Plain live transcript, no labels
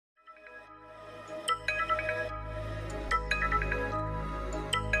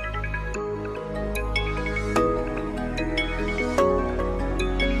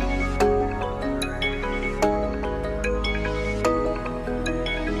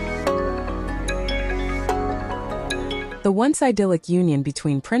The once idyllic union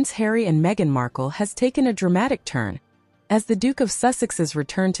between Prince Harry and Meghan Markle has taken a dramatic turn, as the Duke of Sussex's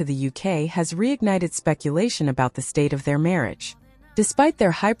return to the UK has reignited speculation about the state of their marriage. Despite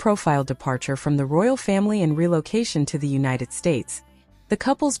their high-profile departure from the royal family and relocation to the United States, the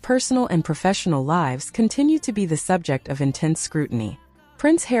couple's personal and professional lives continue to be the subject of intense scrutiny.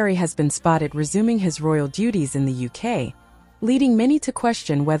 Prince Harry has been spotted resuming his royal duties in the UK, leading many to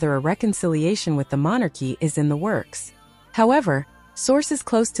question whether a reconciliation with the monarchy is in the works. However, sources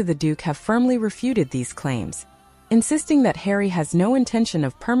close to the Duke have firmly refuted these claims, insisting that Harry has no intention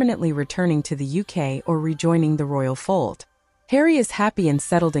of permanently returning to the UK or rejoining the royal fold. Harry is happy and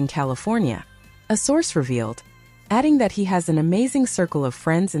settled in California, a source revealed, adding that he has an amazing circle of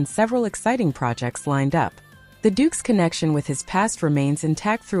friends and several exciting projects lined up. The Duke's connection with his past remains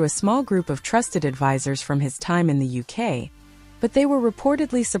intact through a small group of trusted advisors from his time in the UK, but they were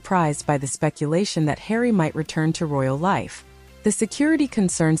reportedly surprised by the speculation that Harry might return to royal life. The security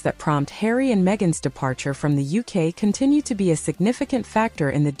concerns that prompt Harry and Meghan's departure from the UK continue to be a significant factor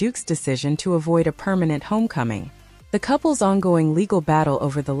in the Duke's decision to avoid a permanent homecoming. The couple's ongoing legal battle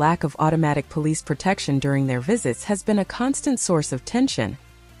over the lack of automatic police protection during their visits has been a constant source of tension,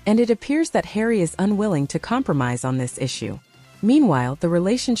 and it appears that Harry is unwilling to compromise on this issue. Meanwhile, the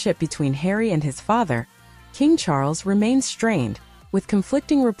relationship between Harry and his father, King Charles, remains strained, with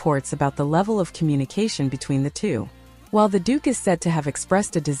conflicting reports about the level of communication between the two. While the Duke is said to have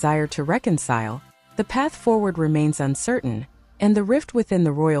expressed a desire to reconcile, the path forward remains uncertain, and the rift within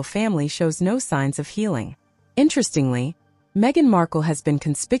the royal family shows no signs of healing. Interestingly, Meghan Markle has been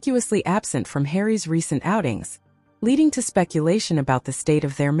conspicuously absent from Harry's recent outings, leading to speculation about the state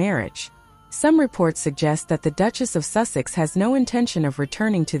of their marriage. Some reports suggest that the Duchess of Sussex has no intention of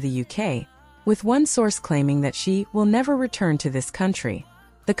returning to the UK, with one source claiming that she will never return to this country.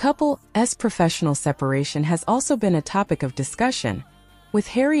 The couple's professional separation has also been a topic of discussion, with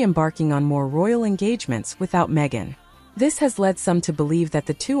Harry embarking on more royal engagements without Meghan. This has led some to believe that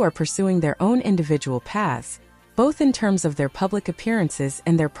the two are pursuing their own individual paths, both in terms of their public appearances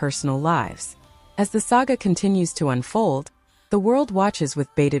and their personal lives. As the saga continues to unfold, the world watches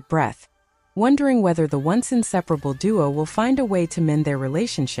with bated breath, wondering whether the once inseparable duo will find a way to mend their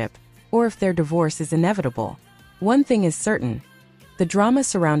relationship, or if their divorce is inevitable. One thing is certain: the drama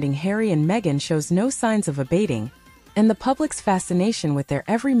surrounding Harry and Meghan shows no signs of abating, and the public's fascination with their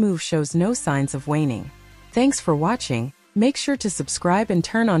every move shows no signs of waning. Thanks for watching. Make sure to subscribe and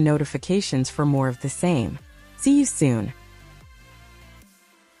turn on notifications for more of the same. See you soon.